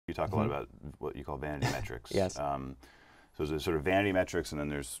you talk a lot about what you call vanity metrics. Yes. So there's sort of vanity metrics, and then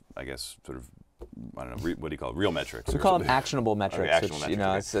there's, I guess, sort of, I don't know, what do you call it? Real metrics. We call them actionable metrics, okay, actionable which,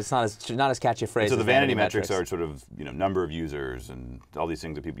 metrics, it's not as catchy a phrase. So as the vanity metrics metrics are sort of, number of users and all these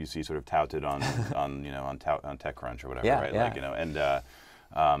things that people you see sort of touted on on TechCrunch or whatever, right? Yeah. Like,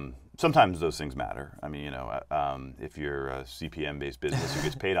 and sometimes those things matter. I mean, if you're a CPM-based business who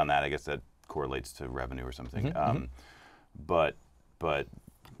gets paid on that, I guess that correlates to revenue or something. But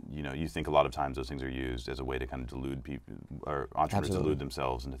you think a lot of times those things are used as a way to kind of delude people, or entrepreneurs delude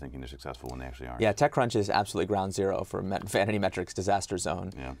themselves into thinking they're successful when they actually aren't. Yeah, TechCrunch is absolutely ground zero for vanity metrics disaster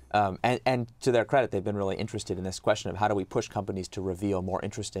zone. Yeah. And to their credit, they've been really interested in this question of how do we push companies to reveal more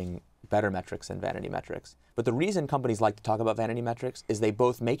interesting, better metrics than vanity metrics. But the reason companies like to talk about vanity metrics is they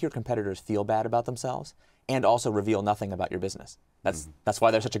both make your competitors feel bad about themselves and also reveal nothing about your business. That's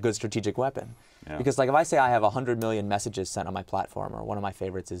why they're such a good strategic weapon. Yeah. Because like if I say I have 100 million messages sent on my platform, or one of my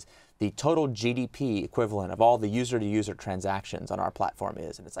favorites is the total GDP equivalent of all the user-to-user transactions on our platform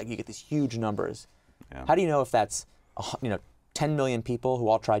is, and it's like you get these huge numbers. Yeah. How do you know if that's 10 million people who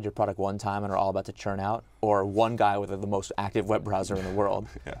all tried your product one time and are all about to churn out, or one guy with the most active web browser in the world?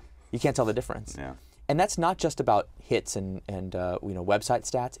 Yeah. You can't tell the difference. Yeah. And that's not just about hits and website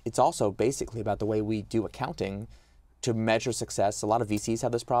stats. It's also basically about the way we do accounting to measure success. A lot of VCs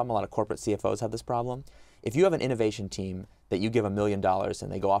have this problem. A lot of corporate CFOs have this problem. If you have an innovation team that you give $1 million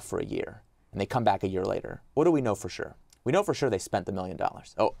and they go off for a year and they come back a year later, what do we know for sure? We know for sure they spent the $1 million.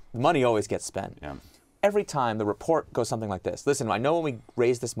 Oh, money always gets spent. Yeah. Every time the report goes something like this. Listen, I know when we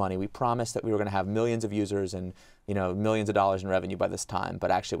raised this money, we promised that we were going to have millions of users and millions of dollars in revenue by this time,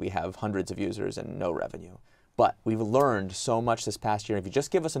 but actually we have hundreds of users and no revenue. But we've learned so much this past year. If you just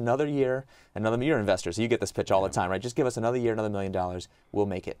give us another year, you're investors, so you get this pitch all the time, right? Just give us another year, another $1 million, we'll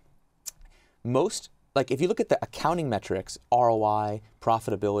make it. If you look at the accounting metrics, ROI,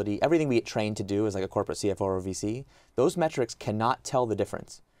 profitability, everything we get trained to do as like a corporate CFO or a VC, those metrics cannot tell the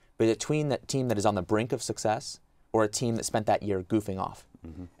difference between that team that is on the brink of success or a team that spent that year goofing off.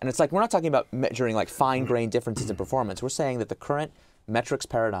 And it's like, we're not talking about measuring like fine-grained differences in performance. We're saying that the current metrics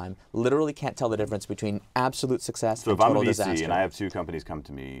paradigm literally can't tell the difference between absolute success and total disaster. So if I'm a VC and I have 2 companies come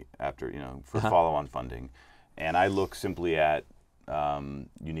to me after, for follow-on funding, and I look simply at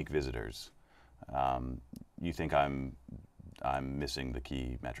unique visitors, you think I'm missing the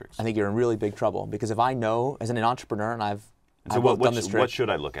key metrics? I think you're in really big trouble, because if I know, as an entrepreneur, and I've so what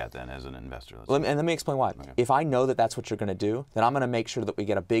should I look at then as an investor? Let me explain why. Okay. If I know that that's what you're going to do, then I'm going to make sure that we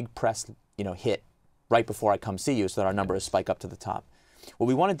get a big press hit right before I come see you, so that our numbers spike up to the top. What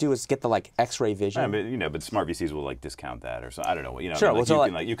we want to do is get the X-ray vision. But smart VCs will discount that or so. I don't know.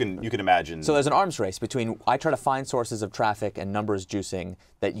 Sure. You can imagine. So there's an arms race between I try to find sources of traffic and numbers juicing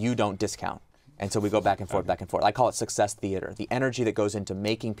that you don't discount. And so we go back and forth, back and forth. I call it success theater, the energy that goes into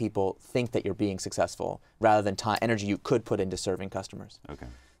making people think that you're being successful rather than energy you could put into serving customers. Okay.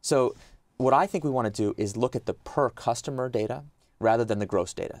 So what I think we want to do is look at the per customer data rather than the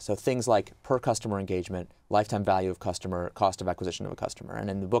gross data. So things like per customer engagement, lifetime value of customer, cost of acquisition of a customer. And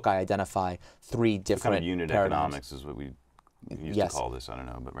in the book, I identify 3 different kind of unit paradigms. Economics is what we used to call this. I don't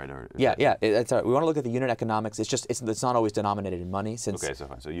know, but right? It's all right. We want to look at the unit economics. It's not always denominated in money. Okay, so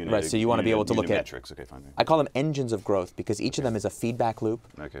fine. So so you want to be able to look at metrics. Okay, fine. I call them engines of growth, because each of them is a feedback loop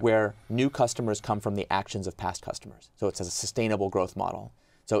where new customers come from the actions of past customers. So it's a sustainable growth model.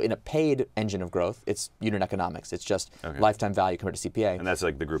 So in a paid engine of growth, it's unit economics. It's just lifetime value compared to CPA. And that's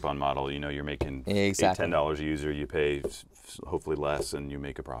like the Groupon model. You're making $10 a user, you pay hopefully less, and you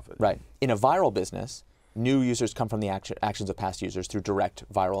make a profit. Right. In a viral business, new users come from the actions of past users through direct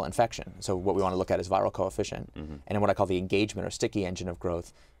viral infection. So what we want to look at is viral coefficient. And in what I call the engagement or sticky engine of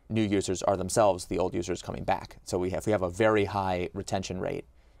growth, new users are themselves the old users coming back. So we have a very high retention rate,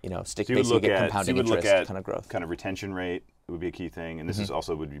 basically get compounding interest kind of growth. Kind of retention rate would be a key thing, and this is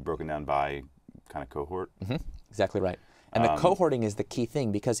also would be broken down by kind of cohort. Exactly right. And the cohorting is the key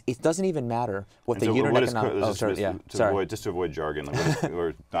thing, because it doesn't even matter what the unit economics. Just to avoid jargon,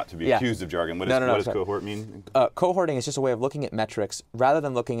 or not to be accused of jargon. What does cohort mean? Cohorting is just a way of looking at metrics rather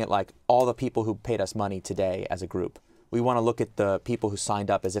than looking at all the people who paid us money today as a group. We want to look at the people who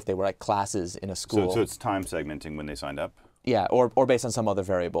signed up as if they were classes in a school. So it's time segmenting when they signed up. Yeah, or based on some other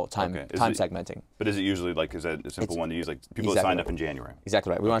variable, time segmenting. But is it usually is that a simple one to use, people that signed up in January?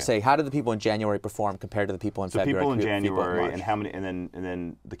 Exactly right. We want to say, how did the people in January perform compared to the people in February? So people in January, and how many, and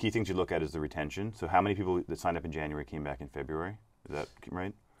then the key things you look at is the retention. So how many people that signed up in January came back in February? Is that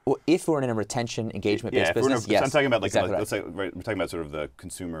right? Well, if we're in a retention engagement-based business, yes. I'm talking about exactly right. let's say we're talking about sort of the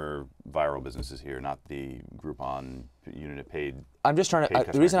consumer viral businesses here, not the Groupon unit paid. I'm just trying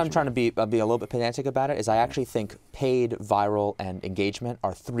to. The reason I'm trying to be a little bit pedantic about it is I actually think paid, viral, and engagement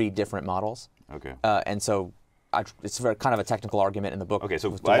are 3 different models. Okay. And so it's kind of a technical argument in the book. Okay,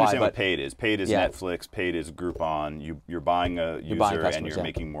 so I understand what paid is. Paid is Netflix. Paid is Groupon. You're buying a user and you're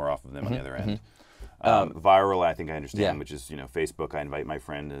making more off of them on the other end. Viral, I think I understand, which is Facebook. I invite my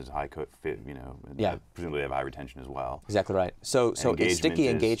friend as high, presumably they have high retention as well. Exactly right. So sticky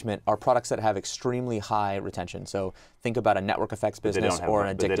engagement are products that have extremely high retention. So think about a network effects business or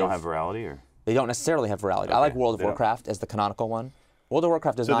an addictive. But they don't have virality, or they don't necessarily have virality. Okay. I like World of Warcraft as the canonical one. World of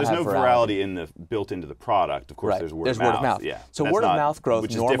Warcraft does not have virality. So there's no virality built into the product. Of course, there's word of mouth. Yeah. So word of mouth growth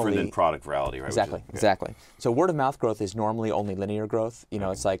which is normally different than product virality, right? Exactly. Exactly. So word of mouth growth is normally only linear growth.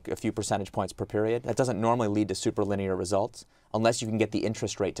 It's like a few percentage points per period. That doesn't normally lead to super linear results unless you can get the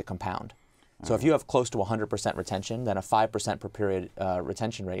interest rate to compound. So if you have close to 100% retention, then a 5% per period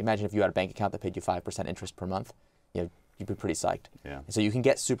retention rate. Imagine if you had a bank account that paid you 5% interest per month. You'd be pretty psyched. Yeah. So you can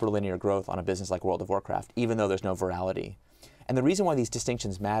get super linear growth on a business like World of Warcraft, even though there's no virality. And the reason why these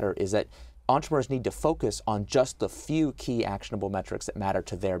distinctions matter is that entrepreneurs need to focus on just the few key actionable metrics that matter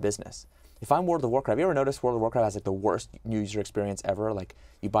to their business. If I'm World of Warcraft, have you ever noticed World of Warcraft has like the worst user experience ever? Like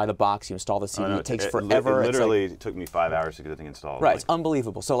you buy the box, you install the CD, it takes forever. It literally took me 5 hours to get the thing installed. Right, it's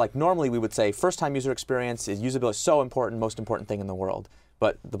unbelievable. So like normally we would say first-time user experience is usability, so important, most important thing in the world.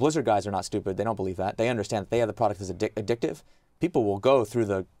 But the Blizzard guys are not stupid. They don't believe that. They understand that they have the product as addictive. People will go through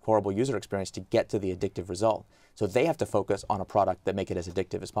the horrible user experience to get to the addictive result. So they have to focus on a product that make it as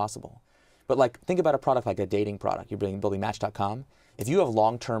addictive as possible. But like think about a product like a dating product. You're building Match.com. If you have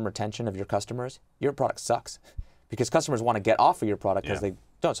long-term retention of your customers, your product sucks because customers want to get off of your product because they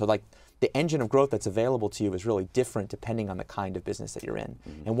don't. So like the engine of growth that's available to you is really different depending on the kind of business that you're in.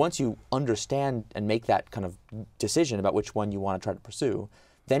 And once you understand and make that kind of decision about which one you want to try to pursue,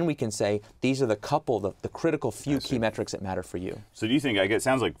 then we can say these are the critical few key metrics that matter for you. So do you think, it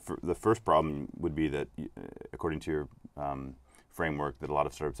sounds like the first problem would be that, according to your framework, that a lot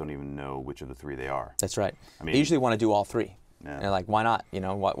of startups don't even know which of the 3 they are. That's right. They usually want to do all 3. Yeah. And like, why not?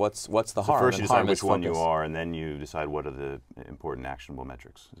 What's the harm? So first you decide which one you are, and then you decide what are the important actionable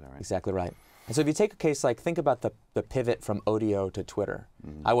metrics. Is that right? Exactly right. And so if you take a case like, think about the pivot from Odeo to Twitter.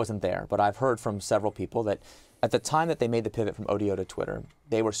 I wasn't there, but I've heard from several people that at the time that they made the pivot from Odeo to Twitter,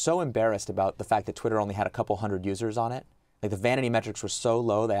 they were so embarrassed about the fact that Twitter only had a couple hundred users on it. Like the vanity metrics were so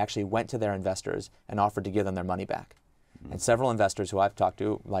low, they actually went to their investors and offered to give them their money back. And several investors who I've talked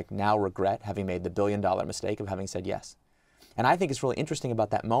to now regret having made the billion-dollar mistake of having said yes. And I think it's really interesting about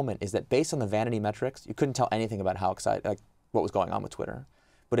that moment is that based on the vanity metrics, you couldn't tell anything about how excited, what was going on with Twitter.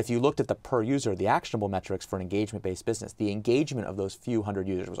 But if you looked at the per user, the actionable metrics for an engagement-based business, the engagement of those few hundred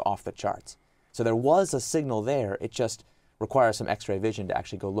users was off the charts. So there was a signal there. It just requires some X-ray vision to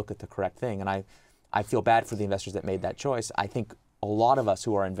actually go look at the correct thing. And I feel bad for the investors that made that choice. I think a lot of us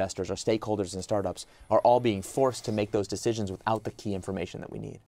who are investors or stakeholders in startups are all being forced to make those decisions without the key information that we need.